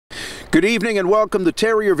Good evening and welcome to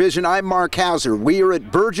TerrierVision. I'm Mark Hauser. We are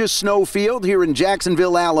at Burgess Snow Field here in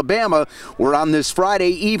Jacksonville, Alabama, where on this Friday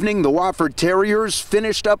evening the Wofford Terriers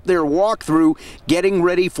finished up their walkthrough getting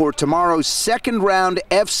ready for tomorrow's second-round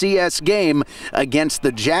FCS game against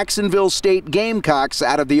the Jacksonville State Gamecocks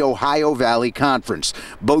out of the Ohio Valley Conference.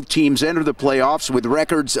 Both teams enter the playoffs with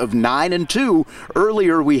records of 9-2.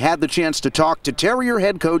 Earlier we had the chance to talk to Terrier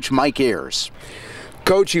head coach Mike Ayers.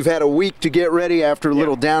 Coach, you've had a week to get ready after a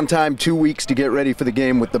little downtime, 2 weeks to get ready for the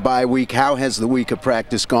game with the bye week. How has the week of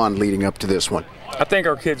practice gone leading up to this one? I think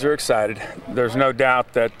our kids are excited. There's no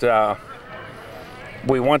doubt that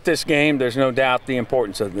we want this game. There's no doubt the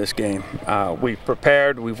importance of this game. We've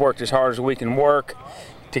prepared. We've worked as hard as we can work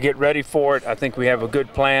to get ready for it. I think we have a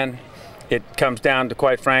good plan. It comes down to,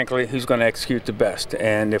 quite frankly, who's going to execute the best.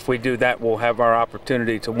 And if we do that, we'll have our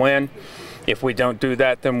opportunity to win. If we don't do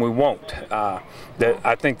that, then we won't.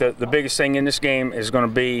 I think that the biggest thing in this game is going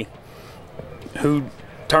to be who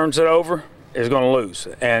turns it over is going to lose.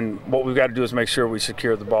 And what we've got to do is make sure we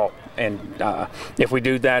secure the ball. And if we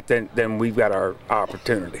do that, then we've got our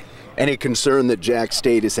opportunity. Any concern that Jack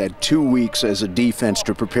State has had 2 weeks as a defense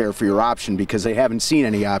to prepare for your option because they haven't seen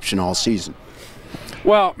any option all season?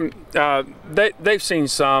 Well, they've seen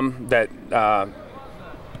some that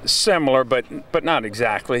similar, but not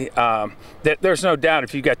exactly. There's no doubt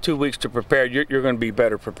if you've got 2 weeks to prepare, you're going to be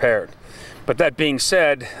better prepared. But that being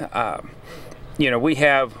said, we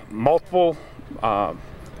have multiple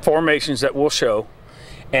formations that we'll show,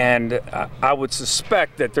 and I would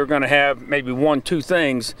suspect that they're going to have maybe 1-2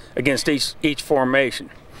 things against each formation.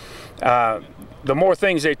 The more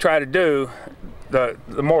things they try to do, the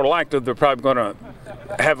more likely they're probably going to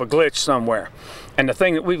have a glitch somewhere. And the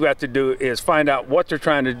thing that we've got to do is find out what they're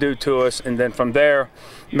trying to do to us, and then from there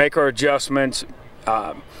make our adjustments,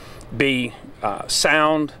 be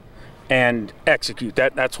sound, and execute.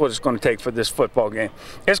 That's what it's going to take for this football game.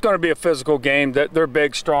 It's going to be a physical game. They're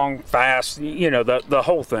big, strong, fast, the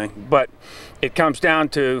whole thing. But it comes down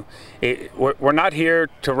to we're not here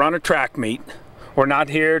to run a track meet. We're not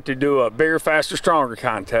here to do a bigger, faster, stronger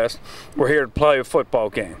contest. We're here to play a football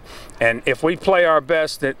game. And if we play our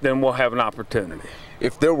best, then we'll have an opportunity.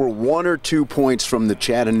 If there were 1 or 2 points from the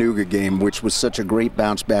Chattanooga game, which was such a great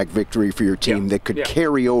bounce-back victory for your team, that could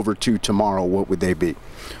carry over to tomorrow, what would they be?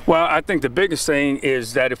 Well, I think the biggest thing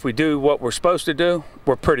is that if we do what we're supposed to do,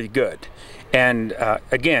 we're pretty good. And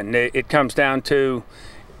again, it comes down to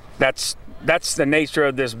that's the nature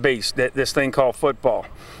of this beast, this thing called football.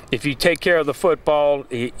 If you take care of the football,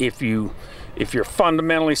 if you're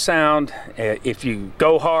fundamentally sound, if you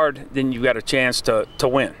go hard, then you've got a chance to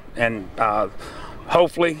win. And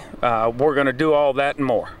hopefully we're going to do all that and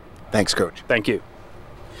more. Thanks, Coach. Thank you.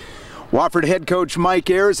 Wofford head coach Mike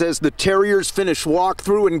Ayers as the Terriers finish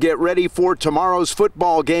walkthrough and get ready for tomorrow's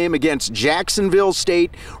football game against Jacksonville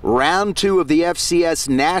State, round 2 of the FCS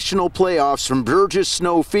National Playoffs from Burgess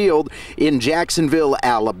Snow Field in Jacksonville,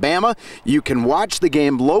 Alabama. You can watch the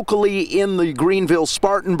game locally in the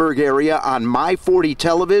Greenville-Spartanburg area on My 40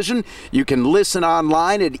 television. You can listen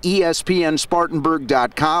online at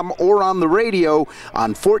ESPNSpartanburg.com or on the radio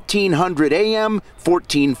on 1400 AM,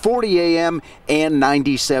 1440 AM, and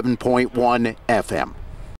 97.1 FM.